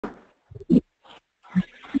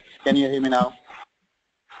Can you hear me now?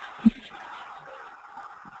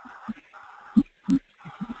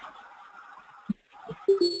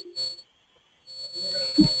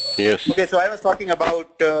 Yes. Okay, so I was talking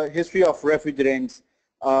about history of refrigerants.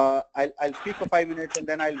 I'll speak for 5 minutes and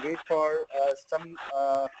then I'll wait for some,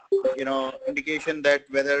 indication that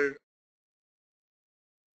whether.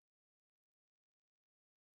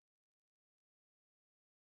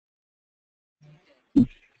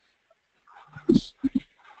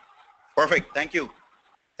 Perfect. Thank you.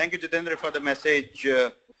 Thank you, Jitendra, for the message. History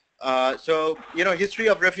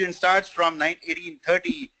of refrigerant starts from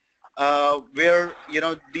 1830, where,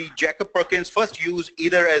 the Jacob Perkins first used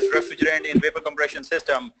either as refrigerant in vapor compression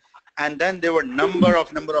system, and then there were number of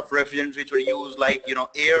refrigerants which were used, like,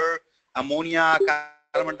 air, ammonia,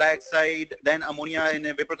 carbon dioxide, then ammonia in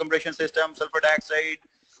a vapor compression system, sulfur dioxide,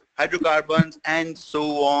 hydrocarbons, and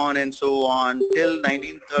so on till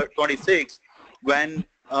 1926, when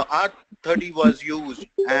R30 was used.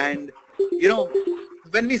 And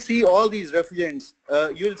when we see all these refrigerants,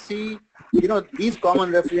 you'll see these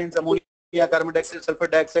common refrigerants, ammonia, carbon dioxide, sulfur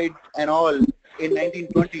dioxide, and all in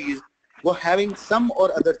 1920s were having some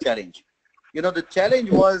or other challenge. The challenge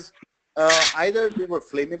was either they were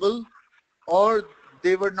flammable, or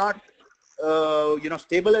they were not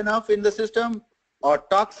stable enough in the system, or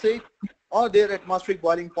toxic, or their atmospheric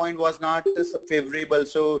boiling point was not favorable.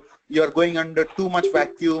 So you're going under too much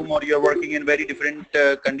vacuum, or you're working in very different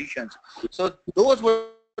conditions. So those were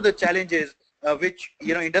the challenges which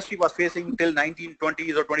industry was facing till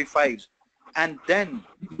 1920s or 25s. And then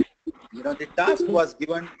the task was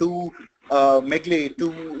given to Megley,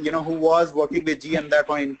 who was working with GM that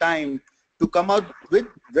point in time, to come out with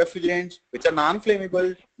refrigerants which are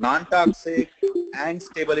non-flammable, non-toxic, and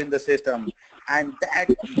stable in the system. And that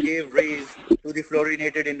gave rise to the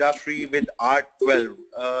fluorinated industry with R12,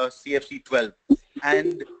 CFC 12.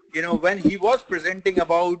 And when he was presenting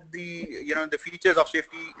about the the features of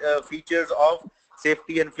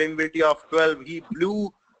safety and flammability of 12, he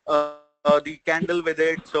blew the candle with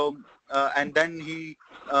it. So and then he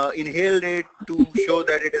inhaled it to show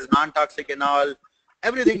that it is non-toxic and all.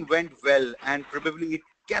 Everything went well, and probably it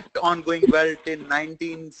kept on going well till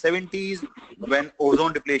 1970s, when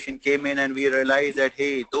ozone depletion came in, and we realized that,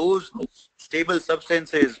 hey, those stable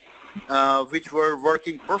substances which were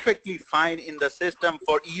working perfectly fine in the system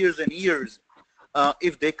for years and years,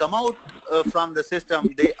 if they come out from the system,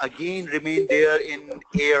 they again remain there in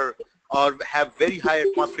air or have very high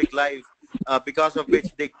atmospheric life, because of which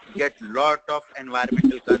they get lot of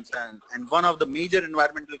environmental concerns. And one of the major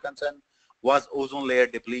environmental concerns was ozone layer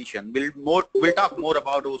depletion. We'll talk more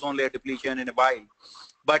about ozone layer depletion in a while,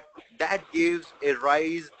 but that gives a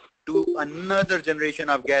rise to another generation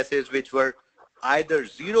of gases which were either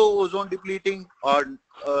zero ozone depleting or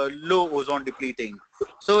low ozone depleting.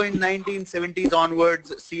 So in 1970s onwards,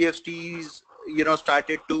 CFTs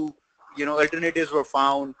started to alternatives were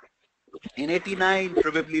found. In 89,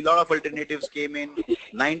 probably a lot of alternatives came in.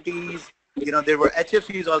 90s, there were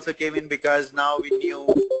HFCs also came in, because now we knew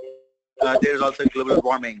there is also global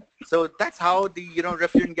warming. So that's how the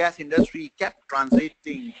refrigerant gas industry kept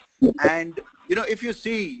transiting. And if you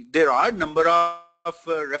see, there are number of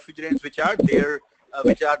refrigerants which are there,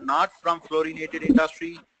 which are not from fluorinated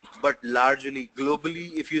industry, but largely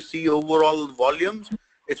globally, if you see overall volumes,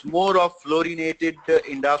 it's more of fluorinated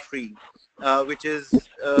industry, which is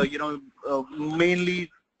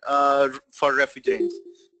mainly for refrigerants.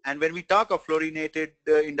 And when we talk of fluorinated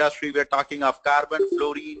industry, we're talking of carbon,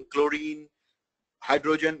 fluorine, chlorine,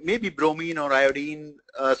 hydrogen, maybe bromine or iodine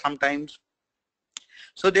sometimes.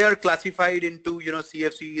 So they are classified into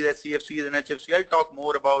CFCs, SCFCs, and HFCs. I'll talk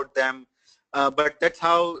more about them, but that's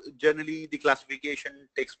how generally the classification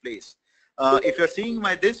takes place. If you're seeing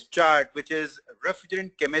this chart, which is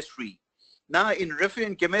refrigerant chemistry. Now in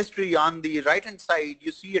refrigerant chemistry, on the right hand side,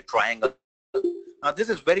 you see a triangle. Now this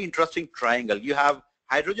is very interesting triangle. You have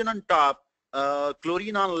hydrogen on top,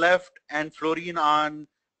 chlorine on left, and fluorine on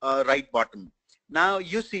right bottom. Now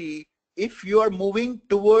you see, if you are moving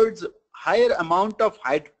towards higher amount of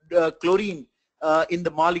chlorine in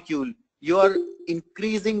the molecule, you are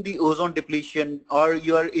increasing the ozone depletion, or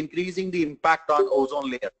you are increasing the impact on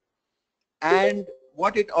ozone layer. And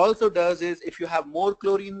what it also does is, if you have more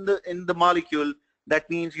chlorine in the molecule, that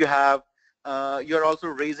means you have you're also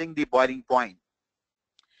raising the boiling point.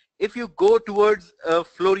 If you go towards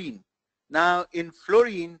fluorine, now in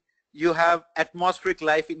fluorine you have atmospheric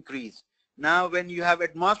life increase. Now when you have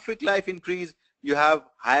atmospheric life increase, you have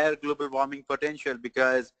higher global warming potential,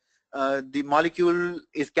 because the molecule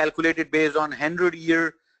is calculated based on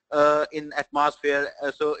 100-year in atmosphere.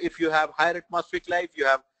 So if you have higher atmospheric life, you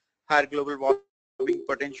have higher global warming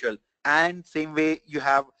potential, and same way you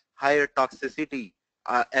have higher toxicity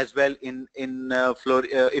as well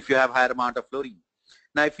if you have higher amount of fluorine.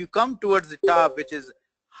 Now, if you come towards the top, which is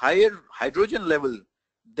higher hydrogen level,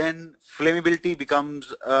 then flammability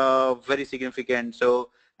becomes very significant.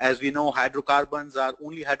 So as we know, hydrocarbons are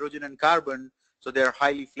only hydrogen and carbon, so they are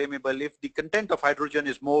highly flammable. If the content of hydrogen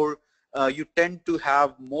is more, you tend to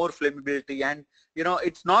have more flammability. And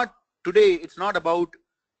it's not today. It's not about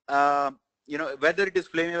whether it is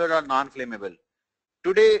flammable or non-flammable.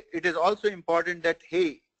 Today, it is also important that,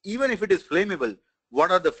 hey, even if it is flammable, what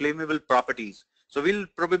are the flammable properties? So we'll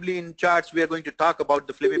probably in charts, we are going to talk about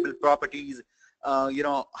the flammable properties,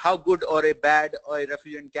 how good or a bad or a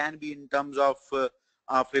refrigerant can be in terms of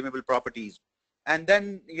flammable properties. And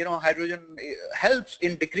then, hydrogen helps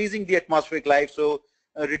in decreasing the atmospheric life, so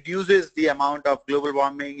reduces the amount of global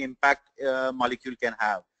warming impact molecule can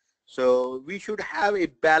have. So we should have a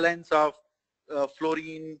balance of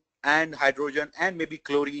fluorine and hydrogen and maybe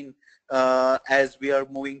chlorine as we are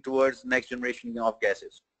moving towards next generation of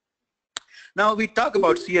gases. Now we talk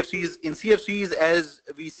about CFCs. In CFCs, as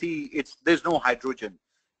we see, there's no hydrogen.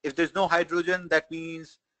 If there's no hydrogen, that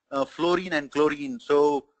means fluorine and chlorine.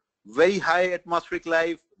 So very high atmospheric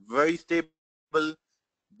life, very stable,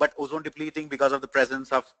 but ozone depleting because of the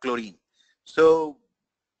presence of chlorine. So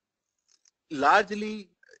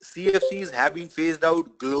largely CFCs have been phased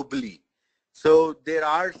out globally. So there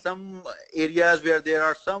are some areas where there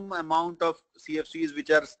are some amount of CFCs which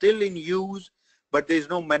are still in use, but there is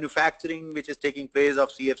no manufacturing which is taking place of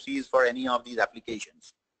CFCs for any of these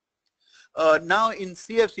applications. Now in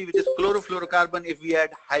CFC, which is chlorofluorocarbon, if we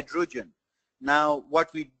add hydrogen, now what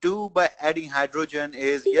we do by adding hydrogen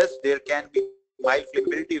is, yes, there can be mild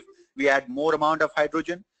flammability if we add more amount of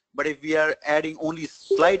hydrogen, but if we are adding only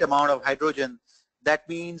slight amount of hydrogen, that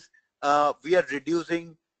means we are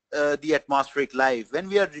reducing the atmospheric life. When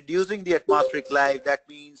we are reducing the atmospheric life, that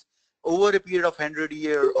means over a period of 100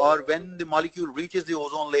 years, or when the molecule reaches the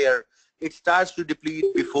ozone layer, it starts to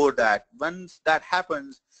deplete before that. Once that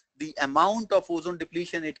happens, the amount of ozone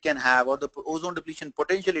depletion it can have, or the ozone depletion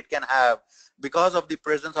potential it can have because of the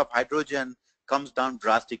presence of hydrogen, comes down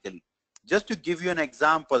drastically. Just to give you an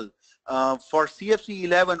example, for CFC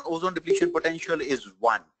 11, ozone depletion potential is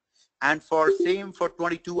 1. And for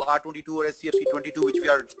 22 R22 or SCFC 22, which we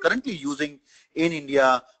are currently using in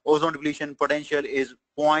India, ozone depletion potential is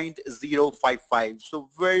 0.055. So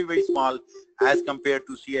very, very small as compared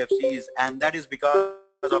to CFCs, and that is because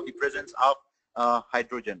of the presence of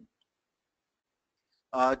hydrogen.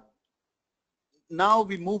 Now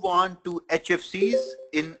we move on to HFCs.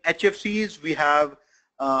 In HFCs, we have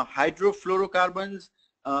hydrofluorocarbons.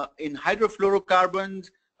 In hydrofluorocarbons,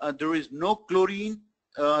 there is no chlorine.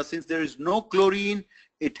 Since there is no chlorine,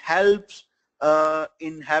 it helps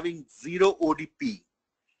in having zero ODP.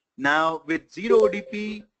 Now with zero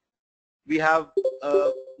ODP, we have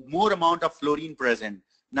more amount of fluorine present.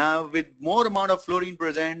 Now with more amount of fluorine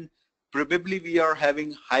present, probably we are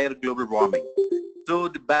having higher global warming. So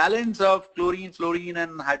the balance of chlorine, fluorine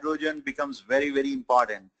and hydrogen becomes very, very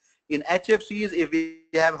important. In HFCs, if we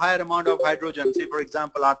have higher amount of hydrogen, say for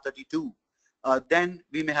example R32, then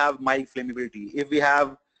we may have mild flammability. If we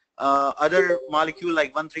have other molecule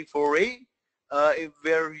like 134A,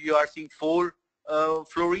 where you are seeing 4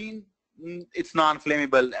 fluorine, it's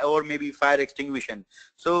non-flammable, or maybe fire extinguishing.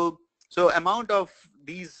 So amount of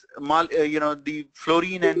these, the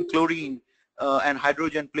fluorine and chlorine and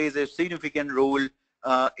hydrogen plays a significant role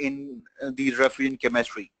in the refrigerant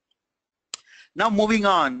chemistry. Now moving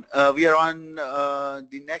on, we are on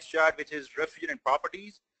the next chart, which is refrigerant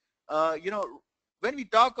properties. When we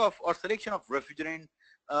talk of or selection of refrigerant,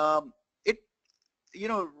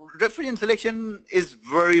 refrigerant selection is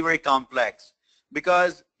very, very complex,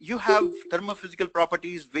 because you have thermophysical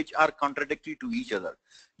properties which are contradictory to each other.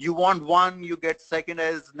 You want one, you get second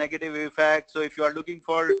as negative effect. So if you are looking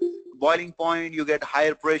for boiling point, you get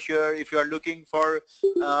higher pressure. If you are looking for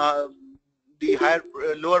the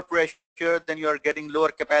lower pressure, then you are getting lower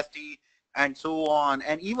capacity, and so on.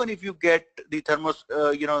 And even if you get the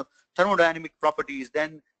thermodynamic properties,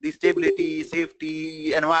 then the stability,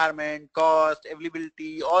 safety, environment, cost,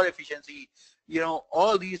 availability, or efficiency,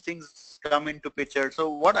 all these things come into picture. So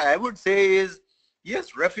what I would say is,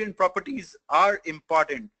 yes, refrigerant properties are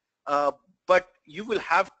important, but you will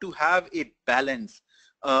have to have a balance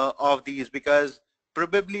of these, because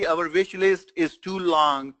probably our wish list is too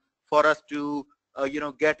long for us to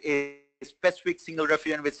get a specific single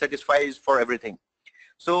refrigerant which satisfies for everything.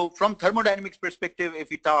 So from thermodynamics perspective, if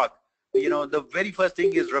we talk, the very first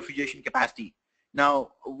thing is refrigeration capacity.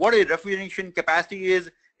 Now, what a refrigeration capacity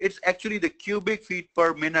is, it's actually the cubic feet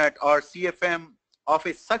per minute, or CFM, of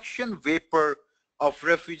a suction vapor of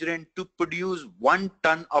refrigerant to produce 1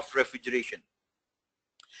 ton of refrigeration.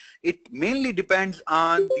 It mainly depends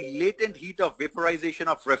on the latent heat of vaporization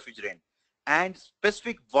of refrigerant and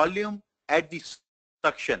specific volume at the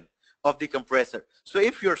suction of the compressor. So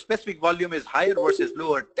if your specific volume is higher versus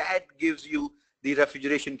lower, that gives you the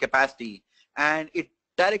refrigeration capacity, and it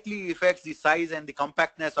directly affects the size and the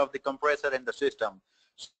compactness of the compressor and the system.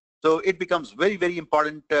 So it becomes very, very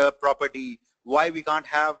important property why we can't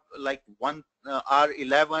have like one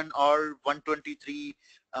R11 or 123,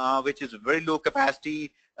 which is very low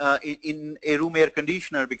capacity in a room air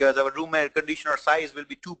conditioner, because our room air conditioner size will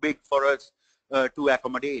be too big for us to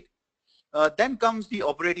accommodate. Then comes the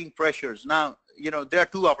operating pressures. Now, there are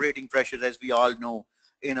 2 operating pressures, as we all know,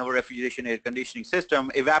 in our refrigeration air conditioning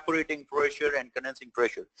system: evaporating pressure and condensing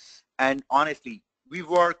pressure. And honestly, we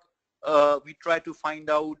try to find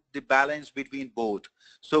out the balance between both.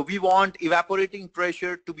 So we want evaporating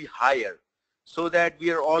pressure to be higher, so that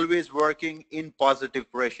we are always working in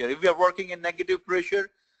positive pressure. If we are working in negative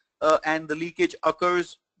pressure and the leakage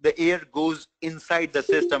occurs, the air goes inside the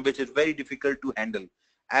system, which is very difficult to handle,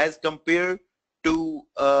 as compared to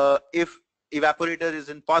if evaporator is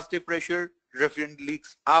in positive pressure, refrigerant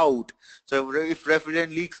leaks out. So if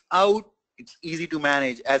refrigerant leaks out, it's easy to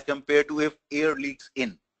manage as compared to if air leaks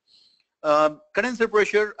in. Condenser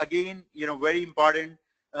pressure, again, very important.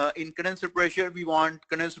 In condenser pressure, we want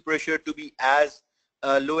condenser pressure to be as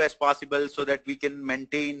low as possible, so that we can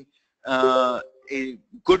maintain a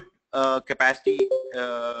good capacity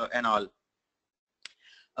and all.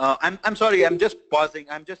 I'm sorry, I'm just pausing.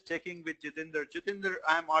 I'm just checking with Jitinder. Jitinder,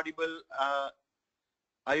 I'm audible.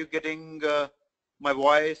 Are you getting my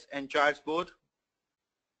voice and charts both?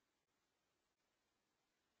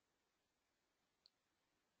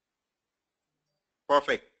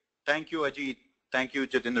 Perfect. Thank you, Ajit. Thank you,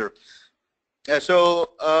 Jitinder.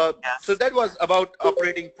 So that was about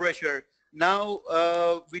operating pressure. Now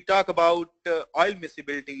we talk about oil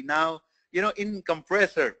miscibility. Now, in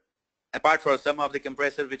compressor, apart from some of the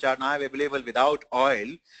compressors which are now available without oil,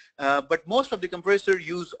 but most of the compressors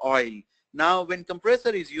use oil. Now, when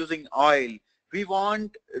compressor is using oil, we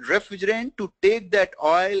want refrigerant to take that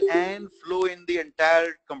oil and flow in the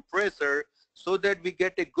entire compressor, so that we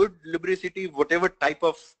get a good lubricity, whatever type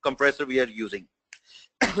of compressor we are using.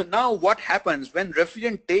 Now, what happens when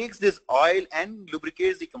refrigerant takes this oil and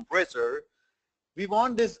lubricates the compressor? We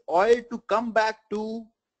want this oil to come back to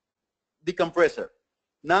the compressor.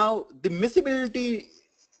 Now, the miscibility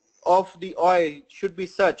of the oil should be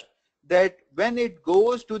such that when it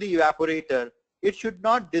goes to the evaporator, it should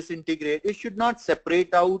not disintegrate, it should not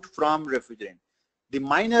separate out from refrigerant. The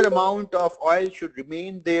minor amount of oil should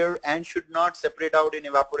remain there and should not separate out in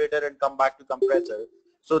evaporator and come back to compressor.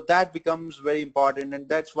 So that becomes very important, and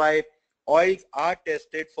that's why oils are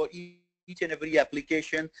tested for each and every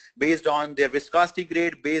application based on their viscosity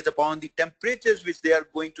grade, based upon the temperatures which they are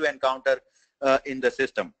going to encounter in the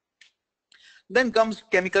system. Then comes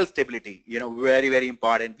chemical stability, very, very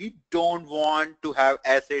important. We don't want to have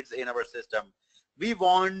acids in our system. We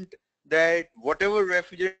want that whatever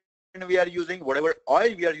refrigerant we are using, whatever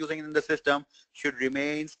oil we are using in the system, should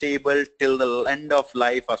remain stable till the end of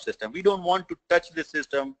life of system. We don't want to touch the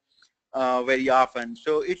system very often.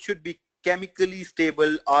 So it should be chemically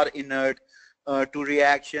stable or inert to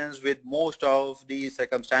reactions with most of the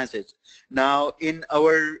circumstances. Now, in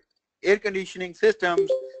our air conditioning systems,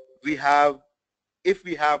 if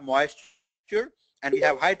we have moisture and we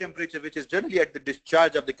have high temperature, which is generally at the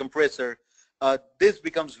discharge of the compressor, this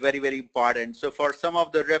becomes very, very important. So for some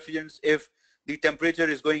of the refrigerants, if the temperature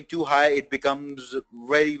is going too high, it becomes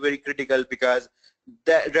very, very critical, because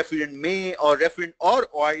the refrigerant or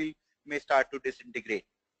oil may start to disintegrate.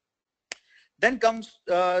 Then comes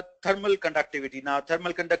thermal conductivity. Now,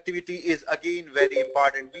 thermal conductivity is again very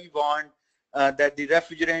important. We want that the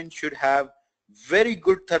refrigerant should have very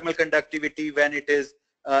good thermal conductivity when it is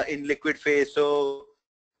in liquid phase. So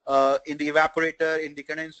in the evaporator, in the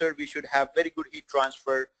condenser, we should have very good heat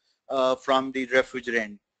transfer from the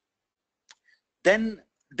refrigerant. Then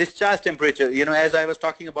discharge temperature, as I was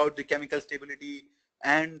talking about the chemical stability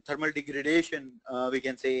and thermal degradation, we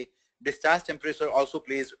can say discharge temperature also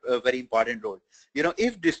plays a very important role.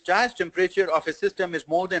 If discharge temperature of a system is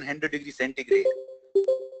more than 100 degrees centigrade,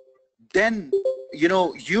 then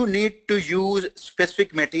you need to use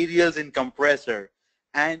specific materials in compressor,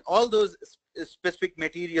 and all those specific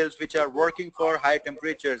materials which are working for high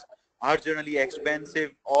temperatures are generally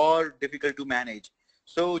expensive or difficult to manage.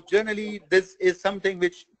 So generally this is something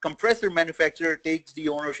which compressor manufacturer takes the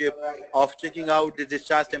ownership of checking out the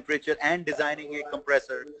discharge temperature and designing a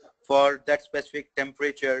compressor for that specific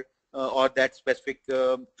temperature, or that specific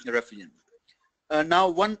refrigerant. Now,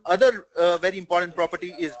 one other very important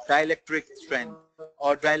property is dielectric strength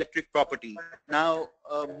or dielectric property. Now,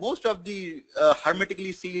 most of the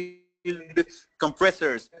hermetically sealed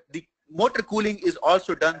compressors, the motor cooling is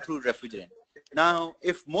also done through refrigerant. Now,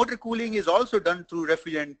 if motor cooling is also done through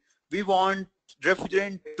refrigerant, we want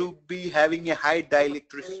refrigerant to be having a high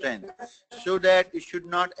dielectric strength so that it should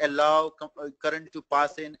not allow current to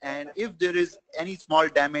pass in, and if there is any small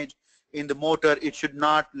damage in the motor, it should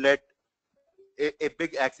not let a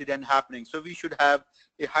big accident happening. So we should have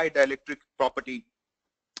a high dielectric property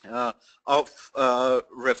of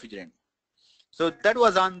refrigerant. So that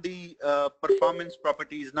was on the performance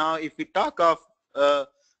properties. Now, if we talk of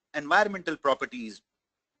environmental properties,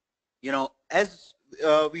 as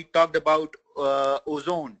we talked about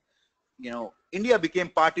ozone, India became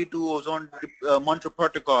party to ozone Montreal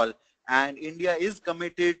Protocol, and India is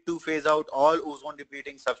committed to phase out all ozone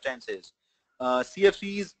depleting substances.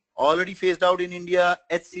 CFCs already phased out in India.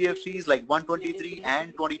 HCFCs like 123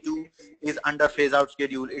 and 22 is under phase out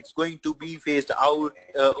schedule. It's going to be phased out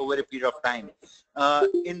over a period of time.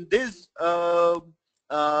 In this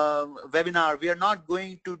webinar, we are not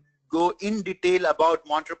going to go in detail about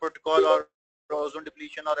Montreal Protocol or ozone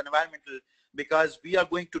depletion or environmental, because we are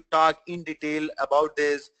going to talk in detail about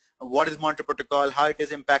this, what is Montreal Protocol, how it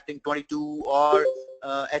is impacting 22 or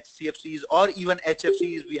HCFCs or even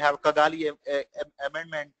HFCs. We have Kigali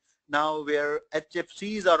amendment now where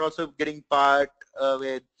HFCs are also getting part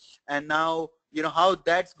with, and now how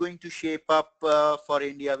that's going to shape up for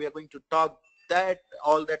India. We are going to talk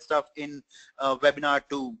all that stuff in webinar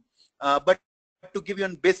 2. But to give you a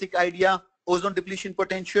basic idea, ozone depletion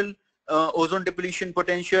potential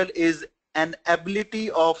is an ability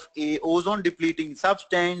of a ozone depleting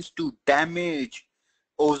substance to damage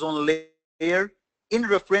ozone layer in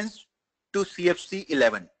reference to CFC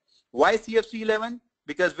 11. Why CFC 11?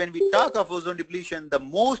 Because when we talk of ozone depletion, the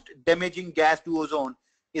most damaging gas to ozone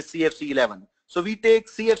is CFC 11. So we take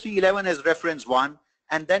CFC 11 as reference 1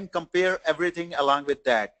 and then compare everything along with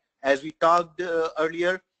that. As we talked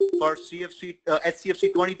earlier, for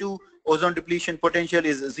HCFC 22, ozone depletion potential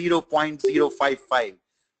is 0.055.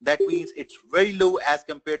 That means it's very low as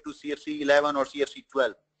compared to CFC 11 or CFC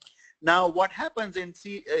 12. Now, what happens in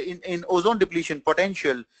ozone depletion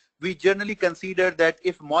potential, we generally consider that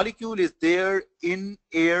if molecule is there in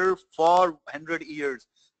air for 100 years,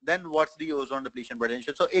 then what's the ozone depletion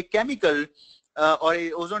potential? So a chemical or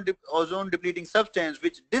a ozone depleting substance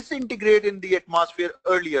which disintegrate in the atmosphere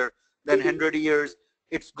earlier than 100 years,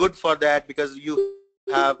 it's good for that because you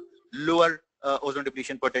have lower ozone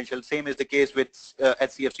depletion potential. Same is the case with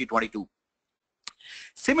HCFC 22.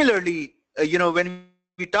 Similarly, when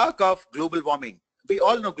we talk of global warming, we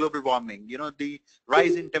all know global warming, the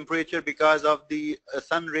rise in temperature because of the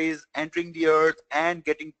sun rays entering the earth and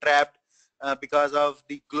getting trapped because of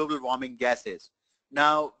the global warming gases.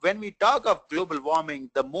 Now, when we talk of global warming,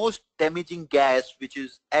 the most damaging gas which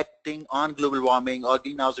is acting on global warming or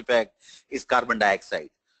greenhouse effect is carbon dioxide.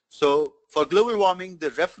 So for global warming,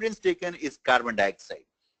 the reference taken is carbon dioxide.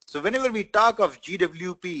 So whenever we talk of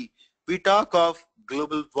GWP, we talk of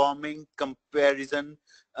global warming comparison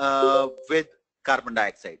with carbon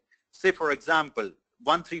dioxide. Say for example,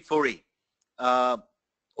 134A,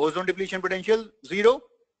 ozone depletion potential 0,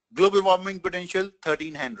 global warming potential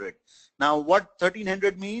 1300. Now what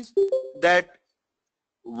 1300 means? That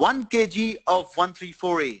 1 kg of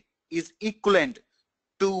 134A is equivalent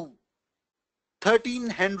to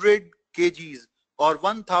 1300 kgs or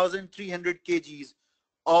 1300 kgs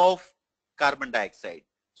of carbon dioxide.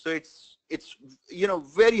 So it's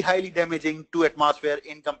very highly damaging to atmosphere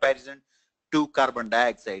in comparison to carbon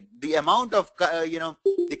dioxide. The amount of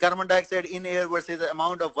the carbon dioxide in air versus the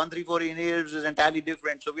amount of 134 in air is entirely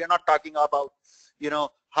different. So we are not talking about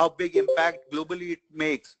how big impact globally it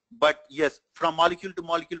makes, but yes, from molecule to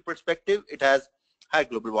molecule perspective, it has high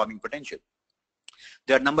global warming potential.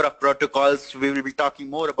 There are a number of protocols. We will be talking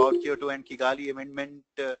more about Kyoto and Kigali amendment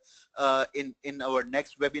in our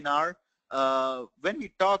next webinar. When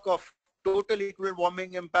we talk of total equivalent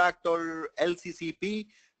warming impact or LCCP,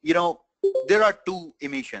 there are two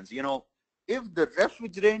emissions. If the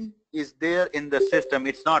refrigerant is there in the system,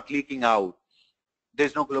 it's not leaking out.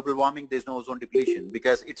 There's no global warming, there's no ozone depletion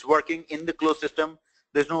because it's working in the closed system.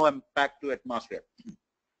 There's no impact to atmosphere.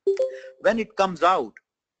 When it comes out,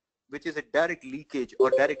 which is a direct leakage or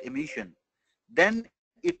direct emission, then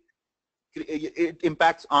it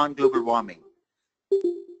impacts on global warming.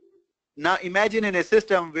 Now imagine in a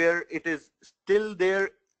system where it is still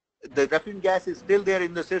there, the refrigerant gas is still there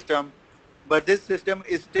in the system, but this system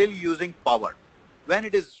is still using power. when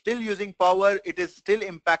it is still using power, it is still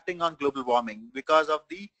impacting on global warming because of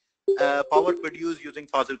the power produced using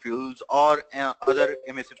fossil fuels or other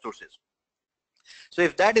emissive sources. So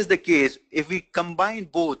if that is the case, if we combine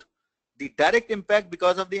both the direct impact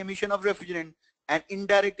because of the emission of refrigerant and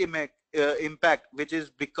indirect impact, which is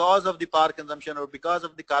because of the power consumption or because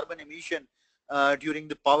of the carbon emission during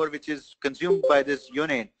the power which is consumed by this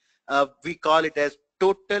unit, we call it as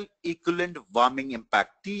total equivalent warming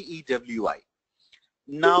impact, TEWI.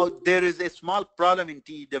 Now, there is a small problem in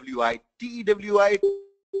TEWI. TEWI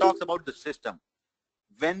talks about the system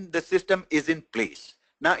when the system is in place.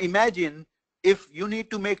 Now, imagine if you need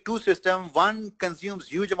to make two systems, one consumes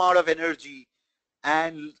huge amount of energy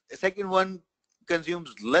and second one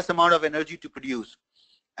consumes less amount of energy to produce.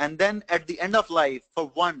 And then at the end of life, for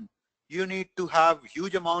one, you need to have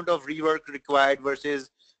huge amount of rework required versus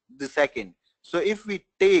the second. So if we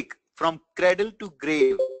take from cradle to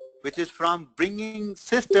grave, which is from bringing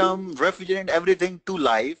system, refrigerant, everything to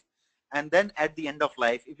life, and then at the end of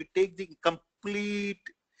life, if we take the complete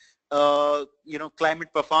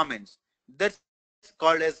climate performance, that's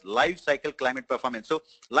called as life cycle climate performance. So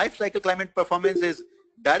life cycle climate performance is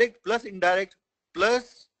direct plus indirect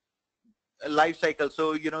plus life cycle.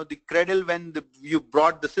 So the cradle when you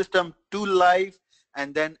brought the system to life,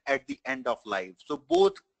 and then at the end of life. So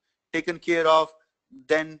both taken care of,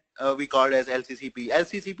 then we call it as LCCP.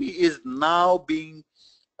 LCCP is now being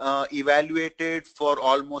evaluated for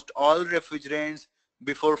almost all refrigerants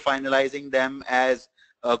before finalizing them as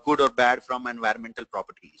good or bad from environmental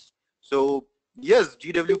properties. So yes,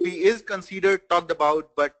 GWP is considered, talked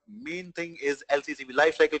about, but main thing is LCCP,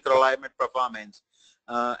 life cycle climate performance,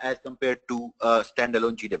 as compared to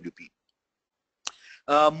standalone GWP.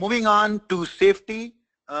 Moving on to safety.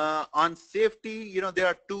 On safety, there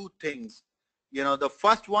are two things. The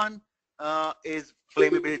first one is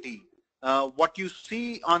flammability. What you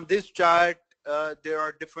see on this chart, there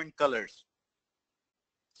are different colors.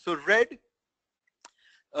 So red,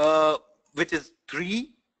 which is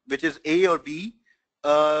 3, which is A or B.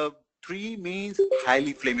 3 means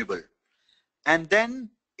highly flammable. And then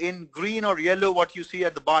in green or yellow, what you see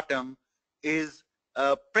at the bottom is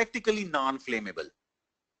practically non-flammable.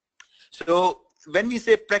 So when we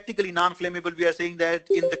say practically non-flammable, we are saying that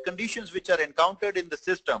in the conditions which are encountered in the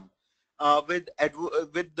system,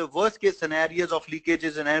 with the worst case scenarios of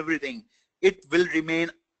leakages and everything, it will remain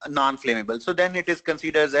non-flammable. So then it is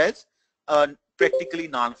considered as practically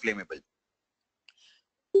non-flammable.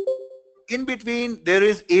 In between, there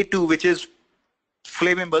is A2, which is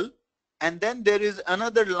flammable, and then there is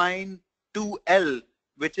another line 2L,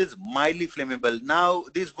 which is mildly flammable. Now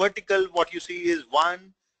this vertical, what you see is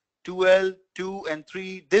 1, 2L, 2 and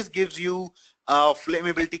 3. This gives you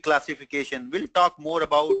flammability classification. We'll talk more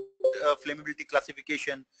about flammability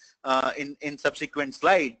classification in subsequent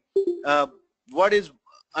slide. What is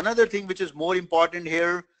another thing which is more important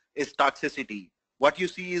here is toxicity. What you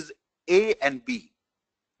see is A and B.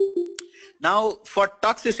 Now for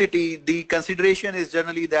toxicity, the consideration is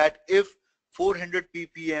generally that if 400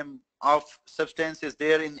 ppm of substance is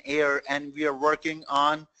there in air and we are working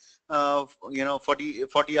on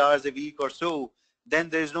 40 hours a week or so, then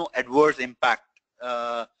there is no adverse impact.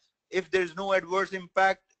 If there is no adverse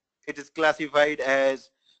impact, it is classified as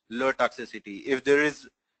low toxicity. If there is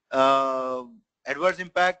adverse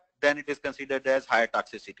impact, then it is considered as higher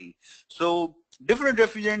toxicity. So different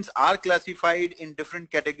refrigerants are classified in different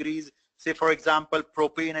categories. Say for example,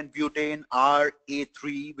 propane and butane are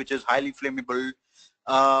A3, which is highly flammable.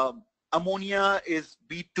 Ammonia is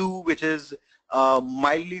B2, which is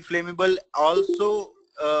mildly flammable, also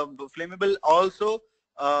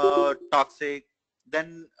toxic.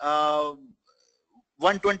 Then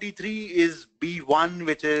 123 is B1,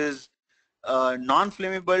 which is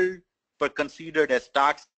non-flammable but considered as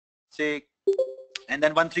toxic. And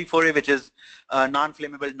then 134A, which is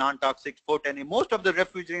non-flammable, non-toxic. 410A. Most of the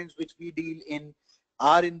refrigerants which we deal in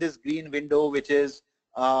are in this green window, which is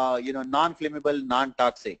non-flammable,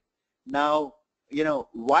 non-toxic. Now,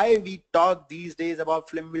 why we talk these days about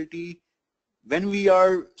flammability? When we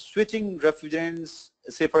are switching refrigerants,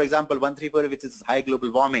 say for example 134, which is high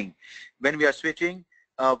global warming, when we are switching,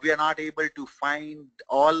 we are not able to find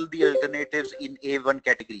all the alternatives in A1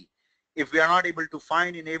 category. If we are not able to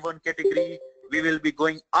find in A1 category, we will be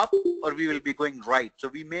going up or we will be going right. So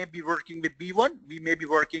we may be working with B1, we may be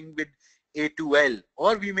working with A2L,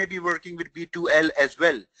 or we may be working with B2L as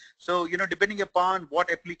well. So, depending upon what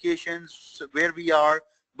applications, where we are,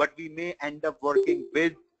 but we may end up working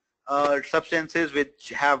with substances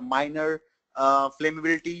which have minor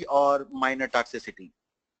flammability or minor toxicity.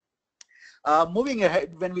 Moving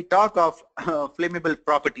ahead, when we talk of flammable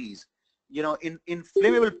properties, in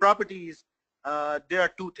flammable properties, there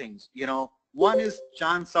are two things. One is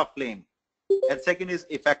chance of flame, and second is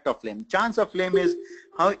effect of flame. Chance of flame is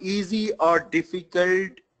how easy or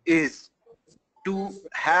difficult is to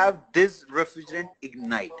have this refrigerant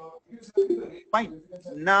ignite. Fine.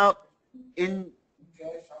 Now, in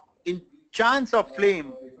in chance of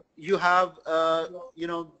flame, you have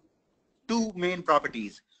two main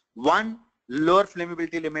properties. One, lower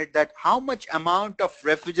flammability limit, that how much amount of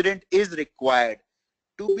refrigerant is required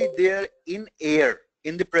to be there in air,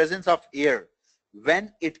 in the presence of air,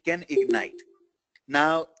 when it can ignite.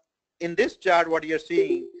 Now, in this chart, what you're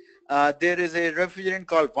seeing, there is a refrigerant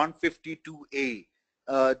called 152A.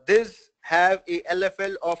 This have a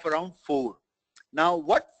LFL of around 4. Now,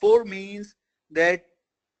 what 4 means, that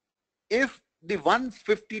if the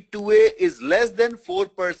 152A is less than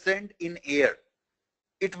 4% in air,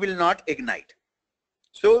 it will not ignite.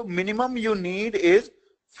 So minimum you need is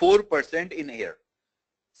 4% in air.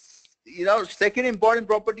 Second important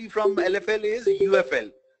property from LFL is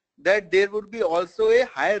UFL, that there would be also a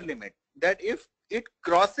higher limit, that if it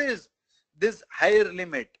crosses this higher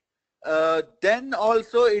limit, then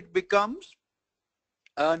also it becomes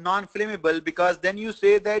non-flammable, because then you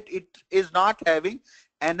say that it is not having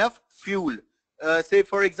enough fuel. Say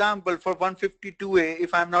for example, for 152A,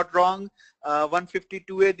 if I'm not wrong,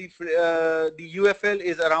 152A, the UFL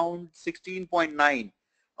is around 16.9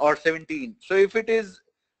 or 17. So if it is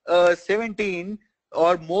 17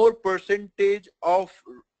 or more percentage of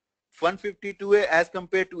 152A as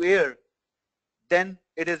compared to air, then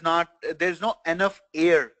it is not, there's no enough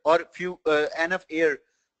air or enough air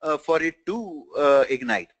for it to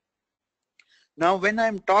ignite. Now, when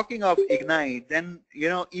I'm talking of ignite, then,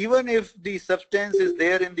 even if the substance is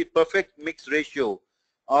there in the perfect mix ratio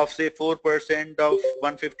of say 4% of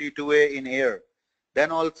 152A in air, then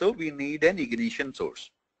also we need an ignition source.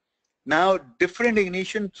 Now, different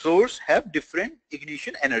ignition source have different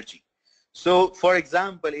ignition energy. So, for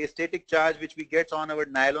example, a static charge which we get on our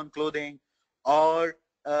nylon clothing, or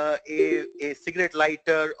a cigarette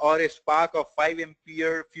lighter, or a spark of 5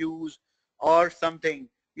 ampere fuse or something,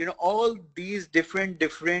 all these different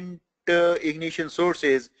ignition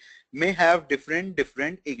sources may have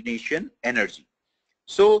different ignition energy.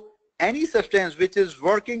 So any substance which is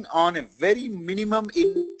working on a very minimum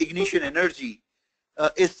ignition energy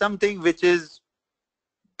is something which is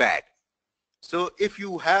bad. So if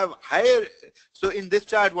you have higher, so in this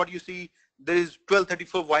chart what you see, there is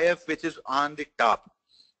 1234 YF which is on the top.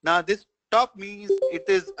 Now this top means it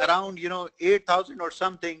is around 8,000 or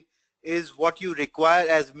something is what you require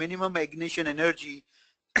as minimum ignition energy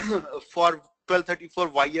for 1234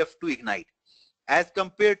 YF to ignite, as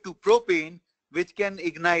compared to propane, which can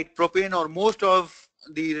ignite, propane or most of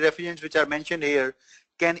the refrigerants which are mentioned here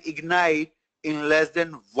can ignite in less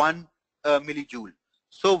than 1 millijoule.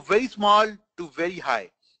 So very small to very high.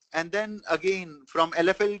 And then again from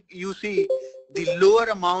LFL you see the lower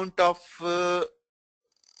amount of the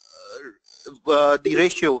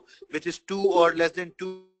ratio, which is 2 or less than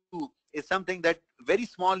 2, is something that very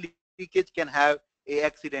small leakage can have a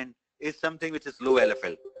accident, is something which is low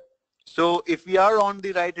LFL. So if we are on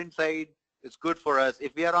the right hand side, it's good for us.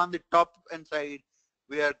 If we are on the top hand side,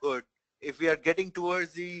 we are good. If we are getting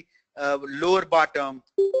towards the lower bottom,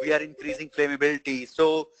 we are increasing flammability.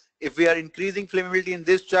 So if we are increasing flammability in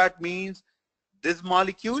this chart, means this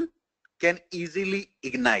molecule can easily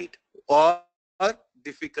ignite or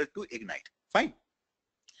difficult to ignite. Fine.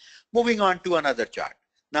 Moving on to another chart.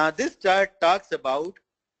 Now this chart talks about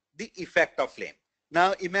the effect of flame.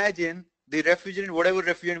 Now imagine the refrigerant, whatever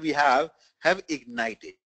refrigerant we have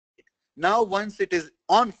ignited. Now once it is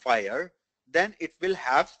on fire, then it will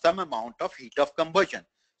have some amount of heat of combustion.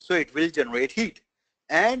 So it will generate heat.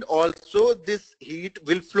 And also this heat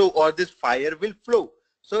will flow, or this fire will flow.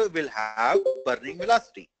 So it will have burning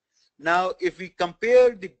velocity. Now if we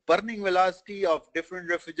compare the burning velocity of different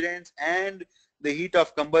refrigerants and the heat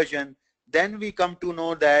of combustion, then we come to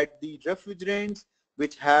know that the refrigerants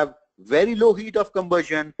which have very low heat of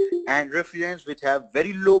combustion and refrigerants which have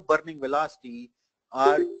very low burning velocity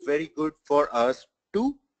are very good for us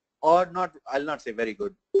to, or not, I'll not say very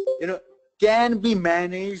good, can be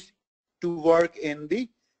managed to work in the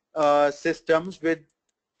systems with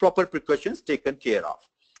proper precautions taken care of.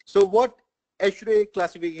 So what ISHRAE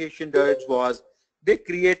classification did was, they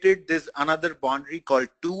created this another boundary called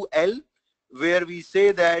 2L, where we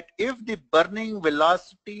say that if the burning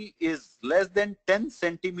velocity is less than 10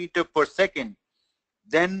 centimeter per second,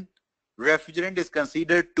 then refrigerant is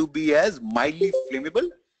considered to be as mildly flammable,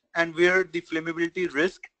 and where the flammability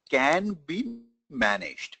risk can be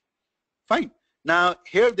managed. Fine. Now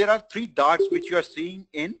here there are 3 dots which you are seeing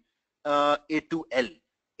in A2L.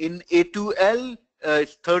 In A2L,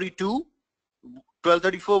 it's 32,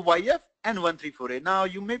 1234YF, and 134A. Now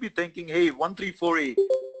you may be thinking, hey, 134A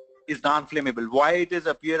is non-flammable. Why it is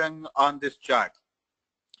appearing on this chart?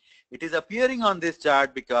 It is appearing on this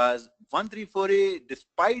chart because 134A,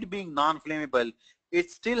 despite being non-flammable,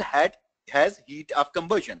 it still has heat of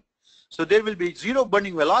combustion. So there will be zero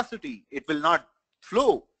burning velocity. It will not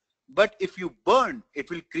flow. But if you burn, it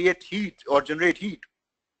will create heat or generate heat.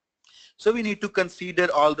 So we need to consider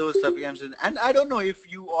all those circumstances. And I don't know if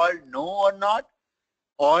you all know or not,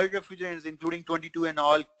 all refrigerants, including 22 and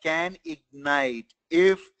all, can ignite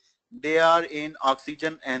if they are in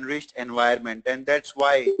oxygen enriched environment. And that's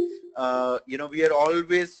why we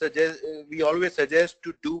always suggest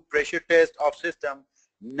to do pressure test of system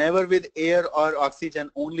never with air or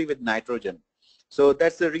oxygen, only with nitrogen. So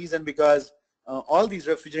that's the reason, because all these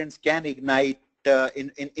refrigerants can ignite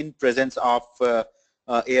in presence of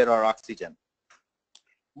air or oxygen.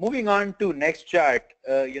 Moving on to next chart,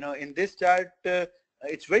 in this chart,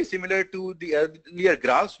 it's very similar to the earlier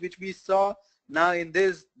graphs which we saw. Now in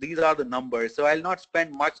this, these are the numbers. So I'll not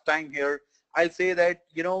spend much time here. I'll say that,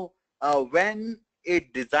 when a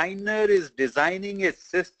designer is designing a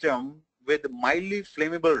system with mildly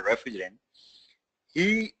flammable refrigerant,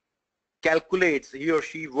 he or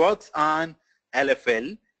she works on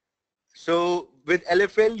LFL. So with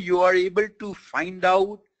LFL, you are able to find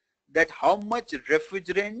out that how much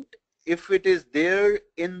refrigerant, if it is there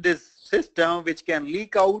in this system, which can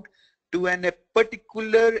leak out to a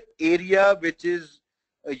particular area which is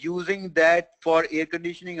using that for air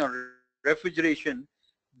conditioning or refrigeration,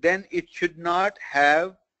 then it should not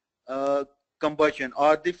have combustion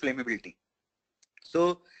or the flammability.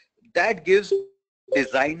 So that gives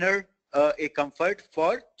designer a comfort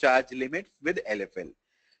for charge limit with LFL.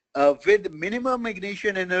 With minimum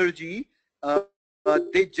ignition energy,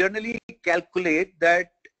 they generally calculate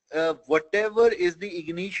that whatever is the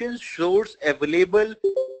ignition source available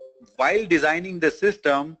while designing the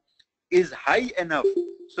system is high enough.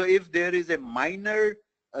 So if there is a minor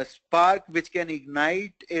spark which can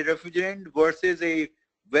ignite a refrigerant versus a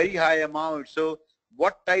very high amount, so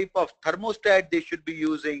what type of thermostat they should be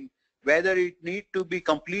using, whether it need to be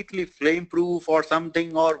completely flame proof or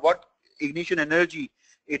something, or what ignition energy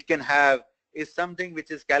it can have, is something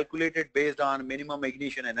which is calculated based on minimum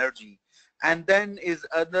ignition energy. And then is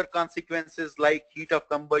other consequences like heat of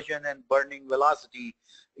combustion and burning velocity.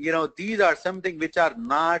 These are something which are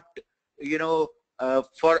not,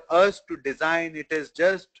 for us to design. It is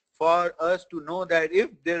just for us to know that if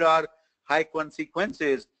there are high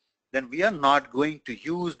consequences, then we are not going to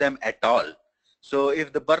use them at all. So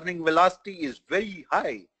if the burning velocity is very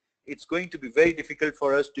high, it's going to be very difficult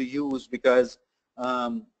for us to use, because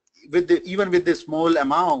even with this small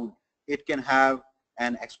amount, it can have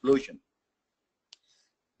an explosion.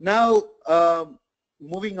 Now,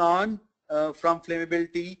 moving on from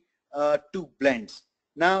flammability to blends.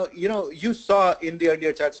 Now, you saw in the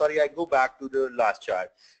earlier chart, sorry, I go back to the last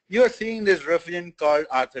chart. You are seeing this refrigerant called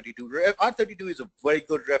R32. R32 is a very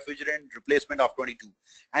good refrigerant replacement of 22.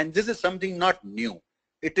 And this is something not new.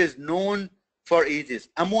 It is known for ages.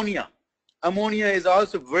 Ammonia. Ammonia is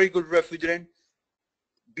also very good refrigerant.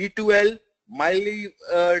 B2L, mildly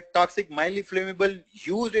toxic, mildly flammable,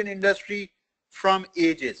 used in industry from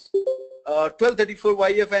ages.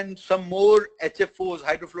 1234YF and some more HFOs,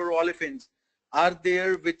 hydrofluoroolefins, are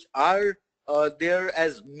there, which are there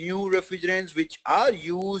as new refrigerants, which are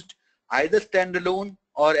used either standalone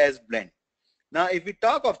or as blend. Now, if we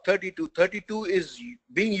talk of 32, 32 is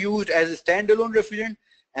being used as a standalone refrigerant,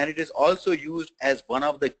 and it is also used as one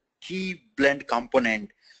of the key blend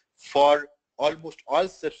component for almost all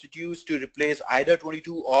substitutes to replace either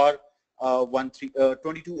 22 or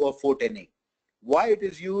 22 or 410A. Why it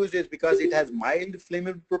is used is because it has mild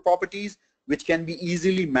flammable properties which can be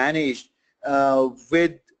easily managed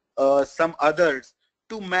with some others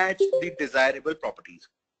to match the desirable properties.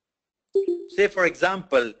 Say for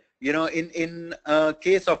example, in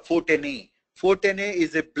case of 410A, 410A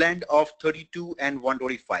is a blend of 32 and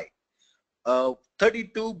 125.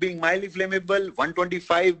 32 being mildly flammable,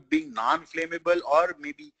 125 being non-flammable or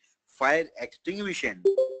maybe fire extinguishing.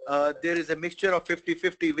 There is a mixture of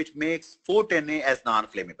 50-50 which makes 410A as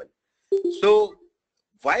non-flammable. So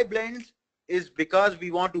why blends is because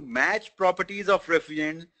we want to match properties of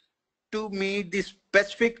refrigerant to meet the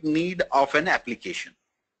specific need of an application.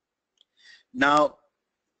 Now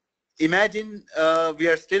imagine we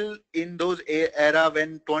are still in those era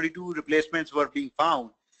when 22 replacements were being found.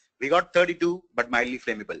 We got 32 but mildly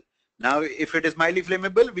flammable. Now if it is mildly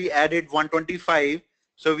flammable, we added 125,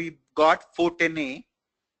 so we got 410A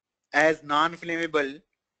as non-flammable,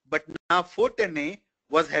 But now 410A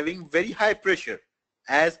was having very high pressure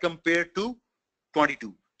as compared to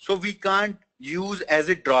 22. So we can't use as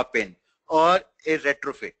a drop-in or a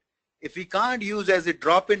retrofit. If we can't use as a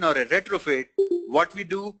drop-in or a retrofit, what we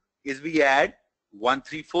do is we add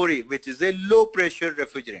 134A, which is a low pressure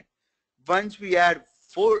refrigerant. Once we add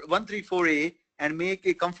 134A and make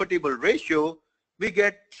a comfortable ratio, we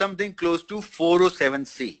get something close to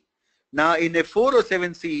 407C. Now in a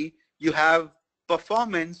 407C, you have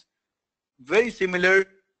performance very similar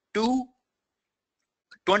to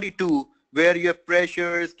 22, where your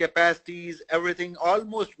pressures, capacities, everything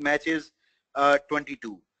almost matches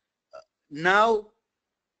 22. Now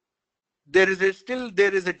there is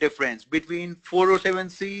a difference between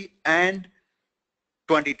 407C and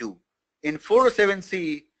 22. In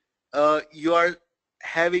 407C, you are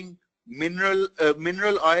having mineral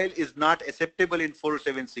oil is not acceptable in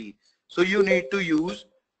 407C. So you need to use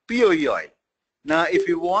POE oil. Now, if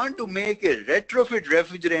you want to make a retrofit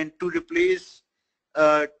refrigerant to replace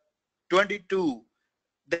 22,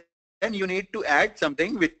 then you need to add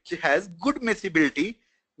something which has good miscibility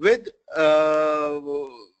with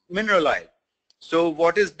mineral oil. So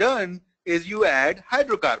what is done is you add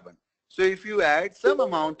hydrocarbon. So if you add some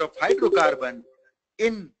amount of hydrocarbon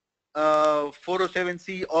in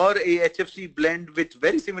 407C or a HFC blend with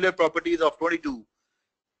very similar properties of 22,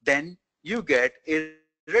 then you get a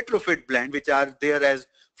retrofit blend, which are there as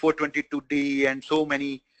 422D and so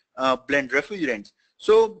many blend refrigerants.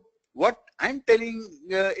 So what I'm telling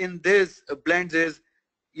in this blends is,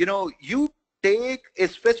 you take a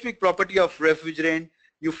specific property of refrigerant,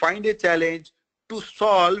 you find a challenge, to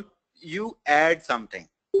solve, you add something.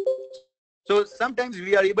 So sometimes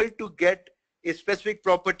we are able to get a specific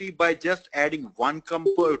property by just adding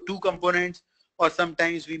two components, or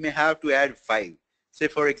sometimes we may have to add 5. Say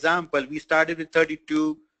for example, we started with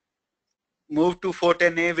 32, moved to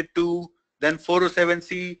 410A with 2, then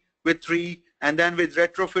 407C with 3, and then with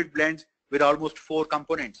retrofit blends with almost 4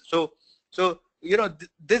 components. So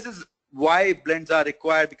this is why blends are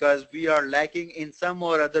required, because we are lacking in some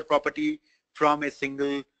or other property from a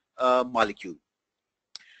single molecule.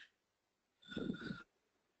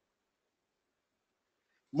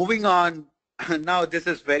 Moving on, now this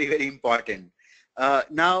is very, very important.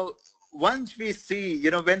 Now, once we see,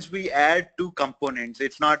 once we add 2 components,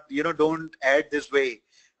 it's not, don't add this way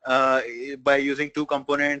by using 2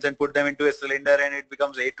 components and put them into a cylinder and it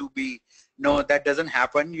becomes A to B. No, that doesn't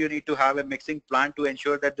happen. You need to have a mixing plant to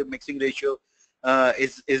ensure that the mixing ratio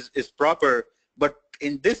is proper. But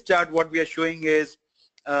in this chart, what we are showing is,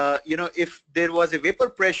 if there was a vapor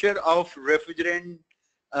pressure of refrigerant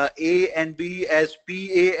A and B as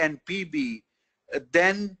PA and PB,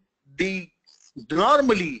 then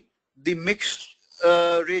normally the mixed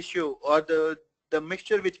ratio, or the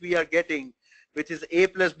mixture which we are getting, which is A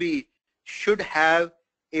plus B, should have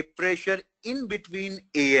a pressure in between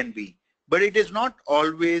A and B. But it is not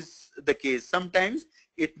always the case. Sometimes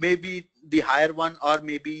it may be the higher one, or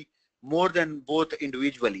maybe more than both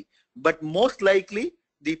individually. But most likely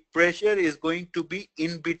the pressure is going to be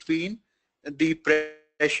in between the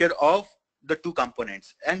pressure of the 2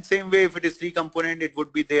 components. And same way, if it is 3 component, it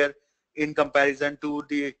would be there in comparison to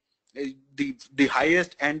the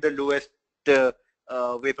highest and the lowest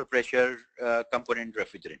vapor pressure component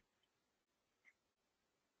refrigerant.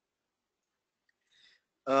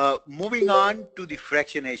 Moving on to the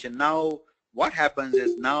fractionation. Now, what happens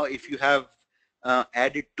is, now if you have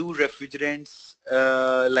added 2 refrigerants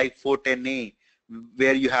like 410A,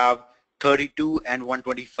 where you have 32 and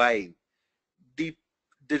 125, the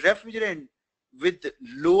refrigerant with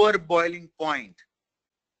lower boiling point,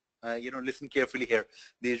 listen carefully here,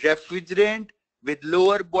 the refrigerant with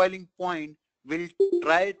lower boiling point will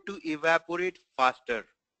try to evaporate faster.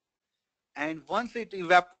 And once it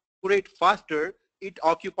evaporates faster, it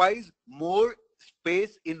occupies more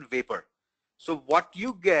space in vapor. So what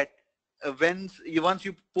you get once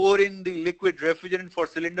you pour in the liquid refrigerant for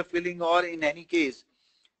cylinder filling, or in any case,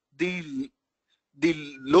 the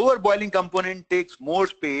lower boiling component takes more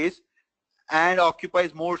space and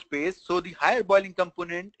occupies more space, so the higher boiling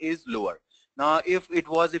component is lower. Now, if it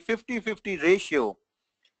was a 50-50 ratio,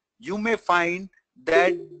 you may find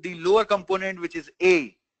that the lower component, which is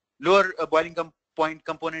A, lower boiling point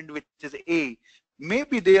component, which is A, may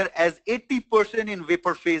be there as 80% in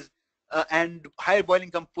vapor phase, and higher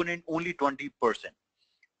boiling component only 20%.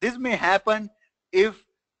 This may happen if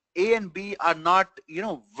A and B are not,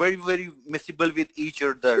 very, very miscible with each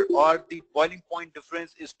other, or the boiling point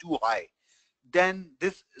difference is too high. Then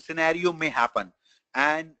this scenario may happen.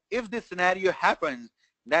 And if this scenario happens,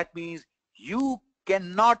 that means you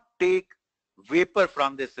cannot take vapor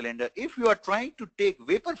from this cylinder. If you are trying to take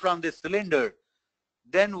vapor from this cylinder,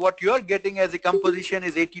 then what you're getting as a composition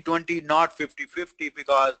is 80-20, not 50-50,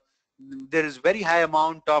 because there is very high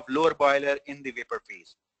amount of lower boiler in the vapor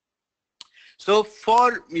phase. So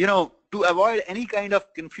for, to avoid any kind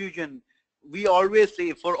of confusion, we always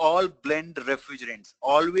say for all blend refrigerants,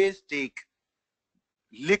 always take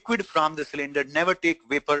liquid from the cylinder, never take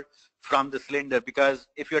vapor from the cylinder, because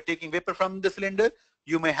if you're taking vapor from the cylinder,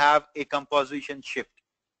 you may have a composition shift.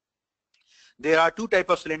 There are two types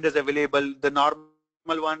of cylinders available: the normal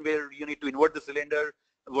one where you need to invert the cylinder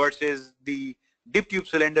versus the dip tube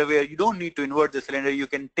cylinder where you don't need to invert the cylinder. You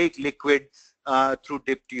can take liquid through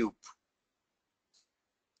dip tube.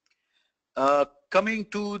 Coming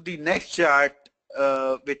to the next chart,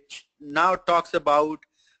 which now talks about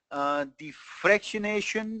the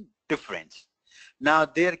fractionation difference. Now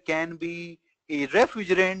there can be a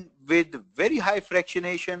refrigerant with very high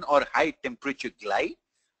fractionation or high temperature glide.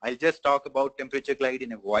 I'll just talk about temperature glide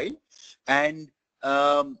in a while. And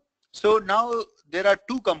so now there are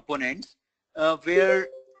two components where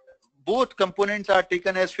both components are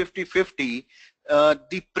taken as 50-50.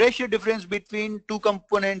 The pressure difference between two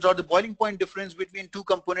components, or the boiling point difference between two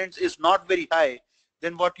components, is not very high.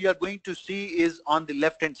 Then what you are going to see is on the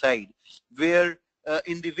left hand side, where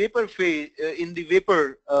in the vapor phase,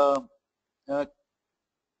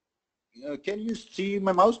 can you see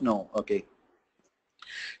my mouse? No. Okay.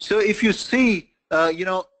 So if you see, A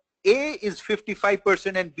is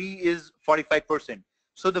 55% and B is 45%.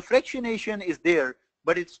 So the fractionation is there,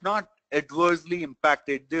 but it's not adversely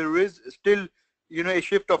impacted. There is still, a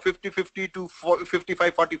shift of 50-50 to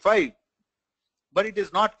 55-45, but it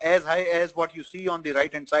is not as high as what you see on the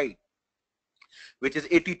right hand side, which is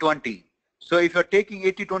 80-20. So if you're taking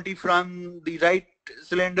 80-20 from the right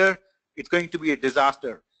cylinder, it's going to be a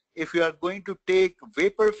disaster. If you are going to take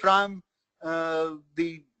vapor from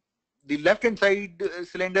the left hand side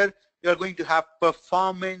cylinder, you are going to have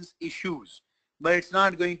performance issues, but it's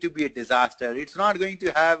not going to be a disaster. It's not going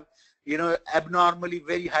to have, abnormally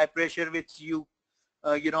very high pressure, which you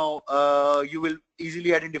will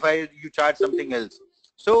easily identify you charge something else.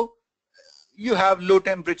 So you have low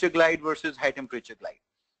temperature glide versus high temperature glide.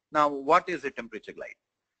 Now, what is a temperature glide?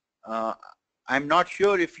 I'm not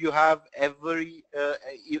sure if you have ever,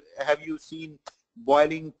 have you seen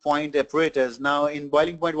boiling point apparatus? Now in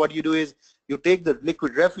boiling point, what you do is you take the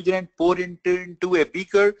liquid refrigerant, pour it into a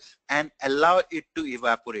beaker and allow it to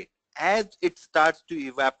evaporate. As it starts to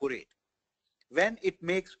evaporate, when it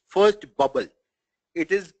makes first bubble,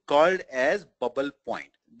 it is called as bubble point.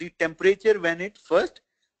 The temperature when it first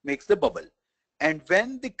makes the bubble. And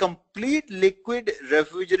when the complete liquid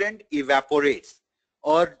refrigerant evaporates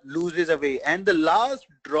or loses away and the last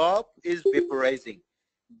drop is vaporizing,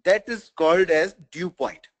 that is called as dew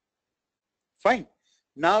point. Fine.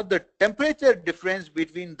 Now the temperature difference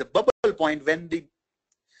between the bubble point when the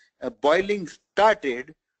boiling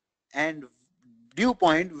started and dew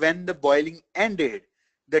point when the boiling ended,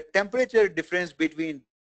 the temperature difference between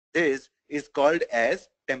this is called as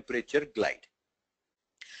temperature glide.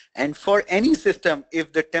 And for any system,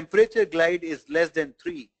 if the temperature glide is less than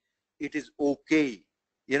 3, it is okay.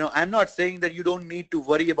 I'm not saying that you don't need to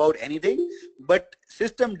worry about anything, but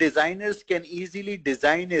system designers can easily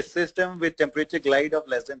design a system with temperature glide of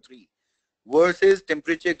less than 3 versus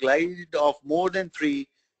temperature glide of more than 3.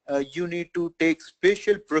 You need to take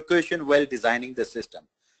special precaution while designing the system.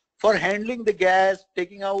 For handling the gas,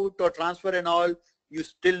 taking out or transfer and all, you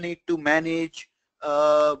still need to manage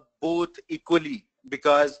both equally,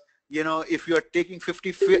 because if you are taking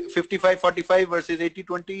 55-45 versus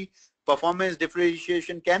 80-20, performance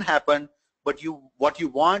differentiation can happen, but what you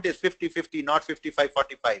want is 50-50, not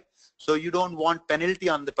 55-45. So you don't want penalty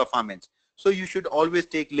on the performance. So you should always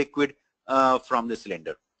take liquid from the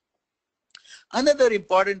cylinder. Another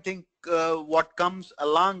important thing what comes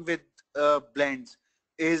along with blends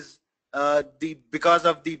is because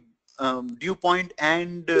of the dew point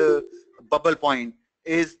and bubble point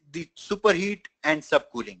is the superheat and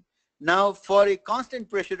subcooling. Now for a constant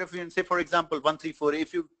pressure refrigerant, say for example 134,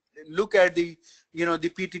 if you look at the the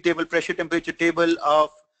PT table, pressure temperature table of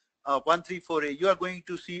 134A, you are going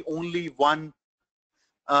to see only one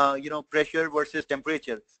pressure versus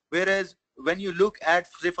temperature. Whereas when you look at,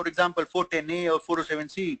 say for example 410A or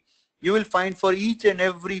 407C, you will find for each and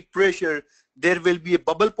every pressure there will be a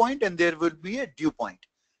bubble point and there will be a dew point.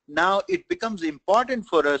 Now it becomes important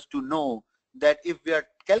for us to know that if we are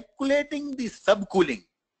calculating the subcooling,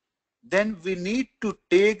 then we need to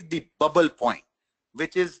take the bubble point,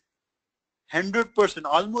 which is 100%,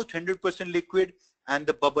 almost 100% liquid and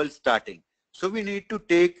the bubble starting. So we need to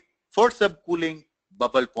take for subcooling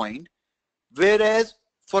bubble point. Whereas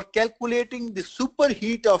for calculating the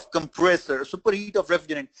superheat of compressor, superheat of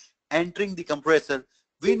refrigerant entering the compressor,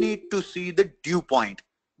 we need to see the dew point,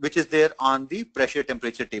 which is there on the pressure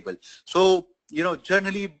temperature table. So,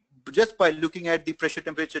 generally, just by looking at the pressure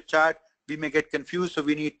temperature chart, we may get confused. So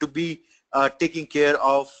we need to be taking care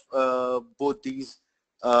of both these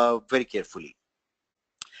very carefully.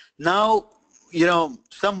 Now,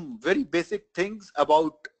 some very basic things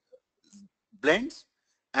about blends,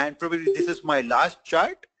 and probably this is my last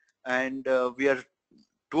chart, and we are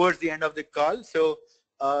towards the end of the call. So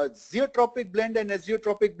zeotropic blend and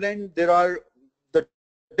azeotropic blend, the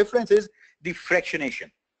difference is the fractionation.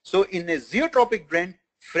 So in a zeotropic blend,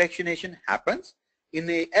 fractionation happens. In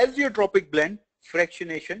a azeotropic blend,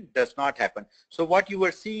 fractionation does not happen. So what you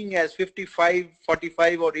were seeing as 55-45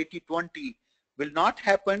 or 80-20 will not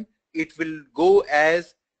happen. It will go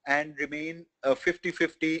as and remain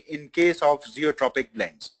 50-50 in case of zeotropic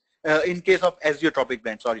blends. In case of azeotropic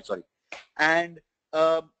blends, sorry. And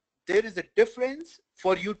there is a difference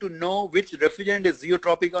for you to know which refrigerant is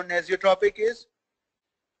zeotropic or azeotropic is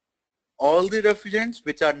all the refrigerants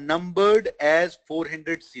which are numbered as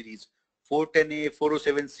 400 series, 410A,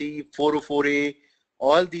 407C, 404A,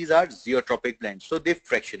 all these are zeotropic blends. So they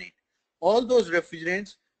fractionate. All those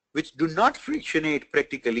refrigerants which do not fractionate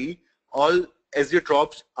practically, all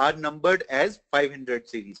azeotropes are numbered as 500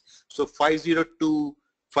 series. So 502,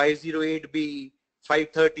 508B,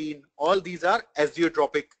 513, all these are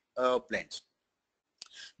azeotropic blends.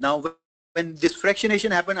 Now, when this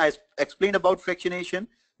fractionation happens, I explained about fractionation,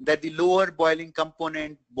 that the lower boiling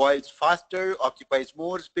component boils faster, occupies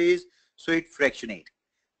more space, so it fractionates.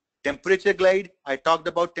 Temperature glide, I talked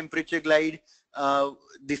about temperature glide.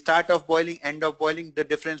 The start of boiling, end of boiling, the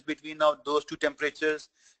difference between those two temperatures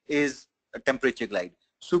is a temperature glide.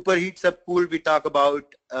 Superheat, subcool, we talk about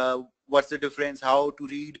what's the difference, how to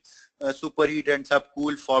read superheat and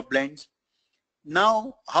subcool for blends.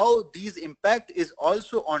 Now, how these impact is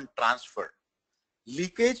also on transfer,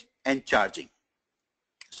 leakage and charging.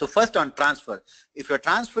 So first on transfer, if you're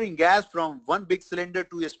transferring gas from one big cylinder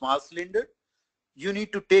to a small cylinder, you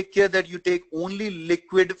need to take care that you take only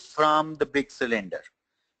liquid from the big cylinder.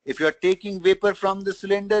 If you're taking vapor from the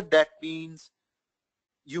cylinder, that means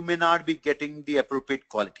you may not be getting the appropriate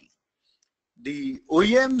quality. The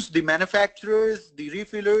OEMs, the manufacturers, the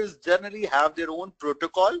refillers generally have their own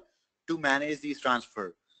protocol to manage these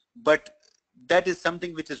transfer. But that is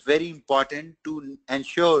something which is very important to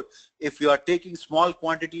ensure if you are taking small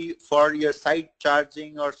quantity for your site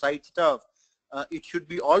charging or site stuff, it should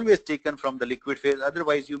be always taken from the liquid phase,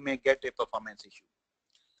 otherwise you may get a performance issue.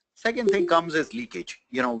 Second thing comes is leakage.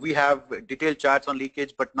 We have detailed charts on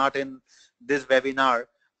leakage, but not in this webinar.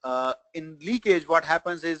 In leakage, what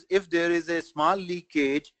happens is if there is a small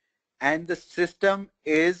leakage and the system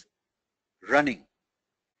is running.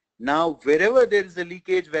 Now, wherever there is a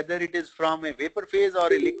leakage, whether it is from a vapor phase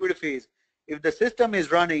or a liquid phase, if the system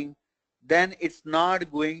is running, then it's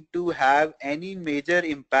not going to have any major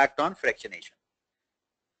impact on fractionation.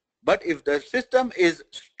 But if the system is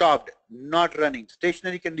stopped, not running,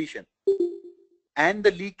 stationary condition, and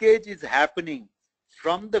the leakage is happening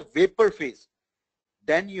from the vapor phase,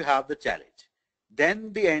 then you have the challenge.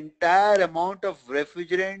 Then the entire amount of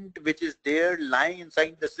refrigerant which is there lying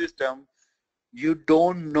inside the system, you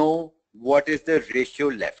don't know what is the ratio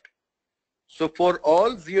left. So for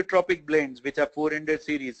all zeotropic blends which are 400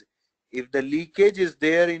 series, if the leakage is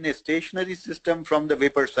there in a stationary system from the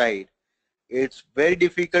vapor side, it's very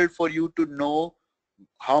difficult for you to know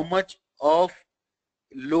how much of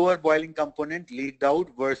lower boiling component leaked out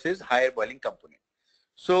versus higher boiling component.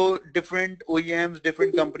 So different OEMs,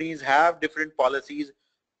 different companies have different policies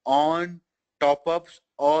on top-ups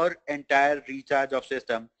or entire recharge of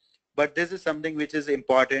system. But this is something which is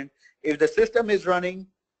important. If the system is running,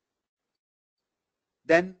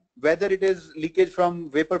 then whether it is leakage from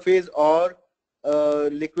vapor phase or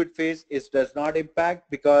liquid phase, it does not impact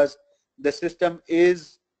because the system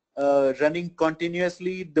is running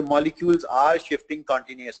continuously. The molecules are shifting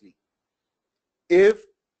continuously. If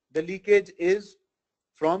the leakage is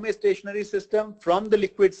from a stationary system, from the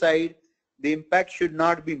liquid side, the impact should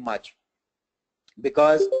not be much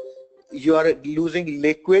because you are losing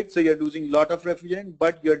liquid, so you're losing a lot of refrigerant,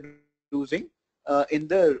 but you're losing in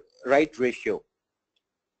the right ratio.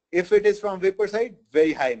 If it is from vapor side,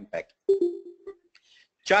 very high impact.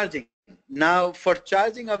 Charging. Now for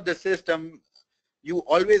charging of the system, you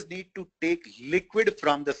always need to take liquid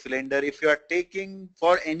from the cylinder. If you are taking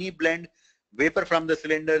for any blend vapor from the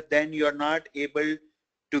cylinder, then you are not able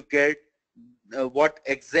to get what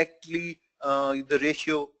exactly the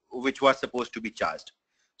ratio which was supposed to be charged.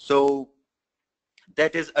 So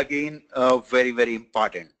That is again very, very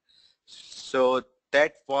important. So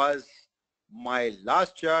that was my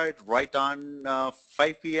last chart right on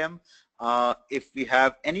 5 p.m. If we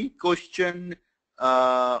have any question,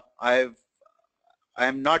 I'm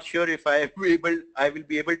not sure if I will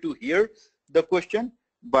be able to hear the question,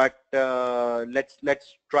 but let's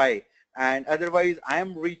try. And otherwise, I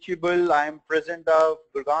am reachable. I am president of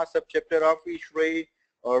Gurgaon subchapter of ISHRAE,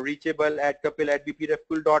 or reachable at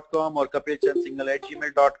kapil@bprefcool.com or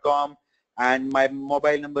kapilsinghal@gmail.com. And my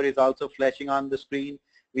mobile number is also flashing on the screen.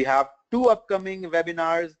 We have 2 upcoming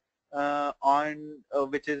webinars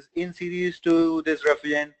which is in series to this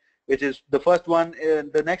refrigerant, which is the first one.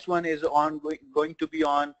 The next one is going to be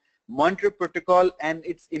on Monterey Protocol and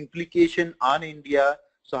its implication on India.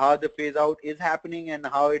 So how the phase out is happening and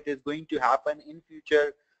how it is going to happen in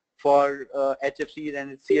future for HFCs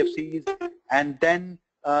and CFCs. And then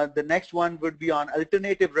the next one would be on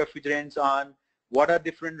alternative refrigerants, on what are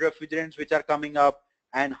different refrigerants which are coming up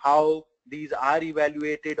and how these are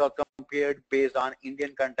evaluated or compared based on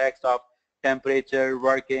Indian context of temperature,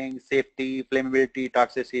 working, safety, flammability,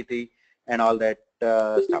 toxicity, and all that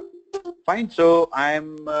stuff. Fine. So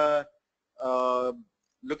I'm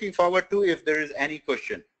looking forward to if there is any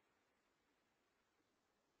question.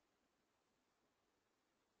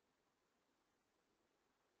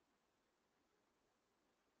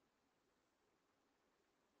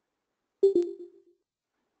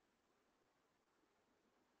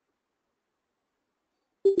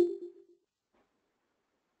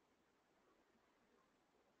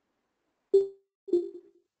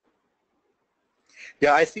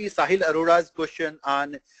 Yeah, I see Sahil Arora's question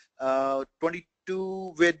on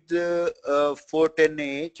 22 with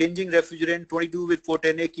 410A, changing refrigerant 22 with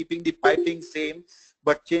 410A, keeping the piping same,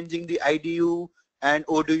 but changing the IDU and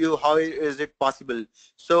ODU, how is it possible?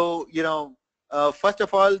 So, you know, first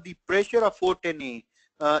of all, the pressure of 410A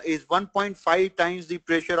is 1.5 times the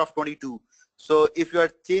pressure of 22. So if you are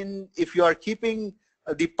keeping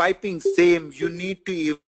the piping same, you need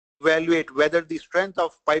to evaluate whether the strength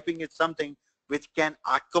of piping is something which can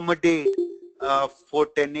accommodate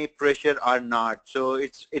 410A pressure or not. So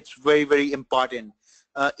it's very, very important.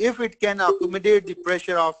 If it can accommodate the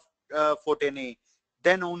pressure of 410A,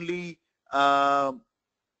 then only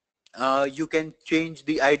you can change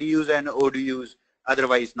the IDUs and ODUs,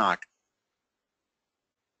 otherwise not.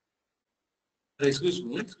 Excuse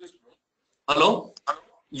me. Hello?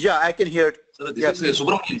 Yeah, I can hear it. Sir, this is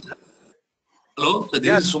Subramanian. Hello? Sir,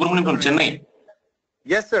 this is Subramanian from Chennai.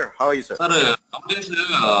 Yes, sir. How are you, sir? Sir, nowadays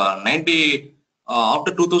 90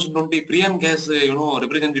 after 2020, pre-and gas,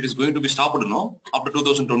 refrigerant it is going to be stopped, no? After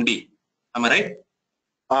 2020, am I right?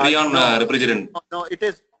 Pre-on refrigerant. No, it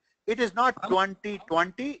is not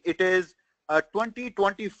 2020. It is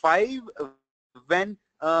 2025 when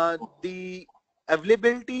the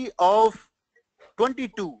availability of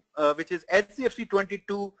 22, which is HCFC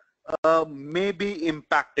 22, may be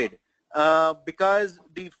impacted. Because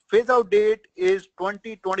the phase out date is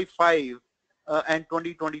 2025 and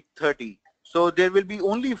 2030. So there will be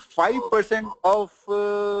only 5% of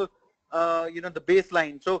the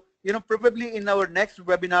baseline. So probably in our next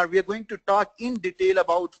webinar we are going to talk in detail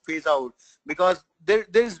about phase out, because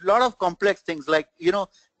there's a lot of complex things, like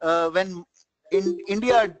when in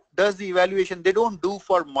India does the evaluation, they don't do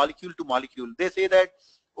for molecule to molecule. They say that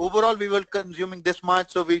overall we will consuming this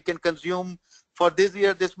much, so we can consume for this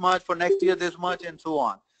year this much, for next year this much, and so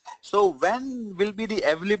on. So when will be the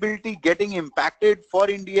availability getting impacted for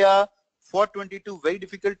India for 22? Very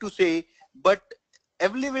difficult to say, but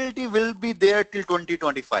availability will be there till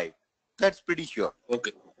 2025. That's pretty sure.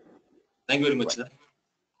 Okay. Thank you very much, sir.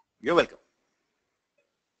 You're welcome.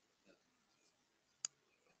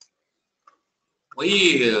 Why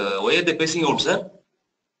are they phasing out, sir?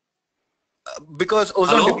 Because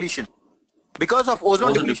ozone depletion. Because of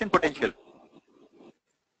ozone depletion potential.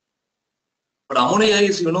 But ammonia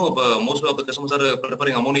is, most of the customers are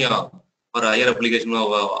preferring ammonia for higher application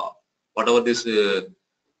of whatever this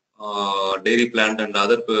dairy plant and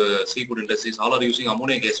other seafood industries, all are using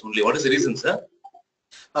ammonia gas only. What is the reason, sir?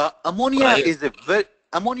 Ammonia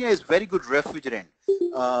is very good refrigerant,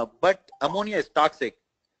 but ammonia is toxic,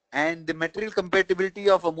 and the material compatibility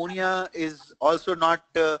of ammonia is also not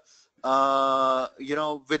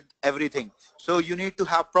with everything. So you need to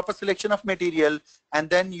have proper selection of material, and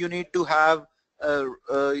then you need to have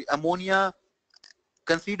ammonia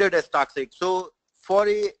considered as toxic. So for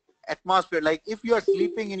a atmosphere, like if you are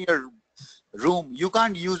sleeping in your room, you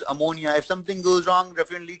can't use ammonia. If something goes wrong,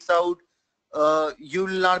 refrigerant leaks out, you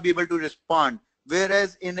will not be able to respond.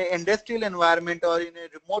 Whereas in an industrial environment or in a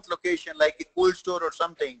remote location like a cold store or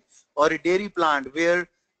something, or a dairy plant, where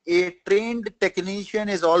a trained technician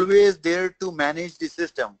is always there to manage the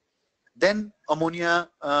system, then ammonia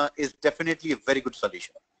is definitely a very good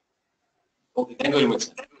solution. Okay, thank you very much,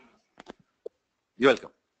 sir. You're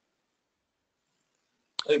welcome.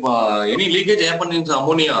 If any leakage happen in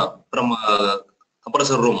ammonia from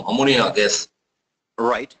compressor room, ammonia gas.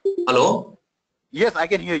 Right. Hello? Yes, I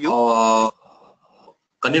can hear you.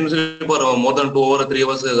 Continuously for more than 2 or 3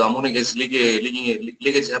 hours, ammonia gas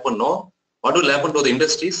leakage happen, no? What will happen to the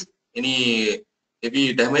industries? Any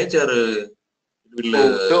heavy damage or it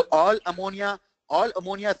will... So all ammonia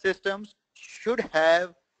systems should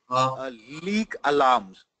have leak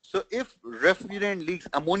alarms. So if refrigerant leaks,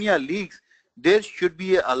 ammonia leaks, there should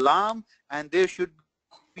be an alarm and there should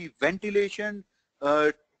be ventilation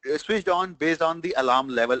switched on based on the alarm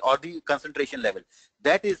level or the concentration level.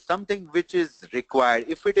 That is something which is required.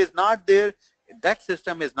 If it is not there, that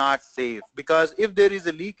system is not safe, because if there is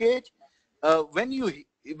a leakage, when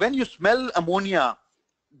you smell ammonia,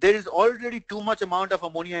 there is already too much amount of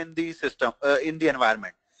ammonia in the system, in the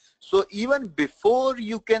environment. So even before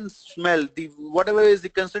you can smell the whatever is the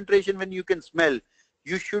concentration, when you can smell,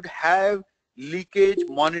 you should have leakage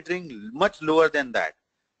monitoring much lower than that.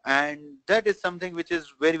 And that is something which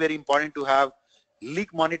is very, very important to have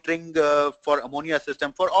leak monitoring for ammonia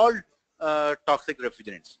system for all toxic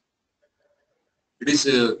refrigerants. It is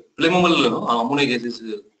flammable, no? Ammonia gas is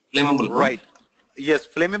flammable, no? Right. Yes,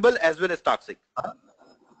 flammable as well as toxic.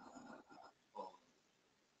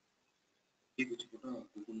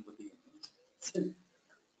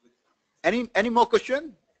 Any more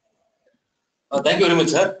question? Thank you very much,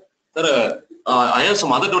 sir. Sir, I have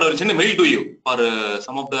some other doubt. I will send a mail to you for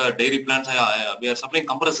some of the dairy plants. We are supplying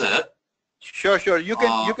compressor. Sure. You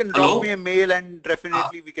can drop me a mail and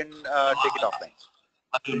definitely we can take it offline.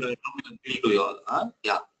 I will drop a mail to you all.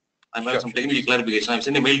 Yeah. I have some technical clarification. I will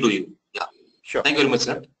send a mail to you. Yeah. Sure. Thank you very much,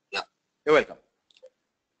 sir. Yeah. You're welcome.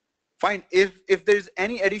 Fine. If there is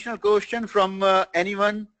any additional question from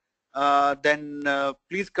anyone, then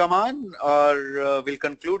please come on, or we'll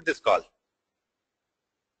conclude this call.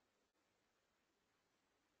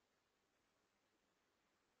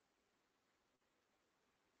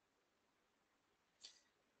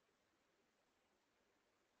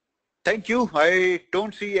 Thank you. I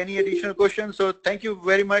don't see any additional questions. So thank you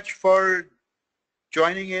very much for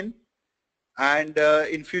joining in. And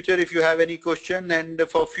in future, if you have any question, and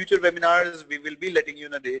for future webinars, we will be letting you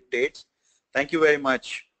know the dates. Thank you very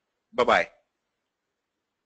much. Bye-bye.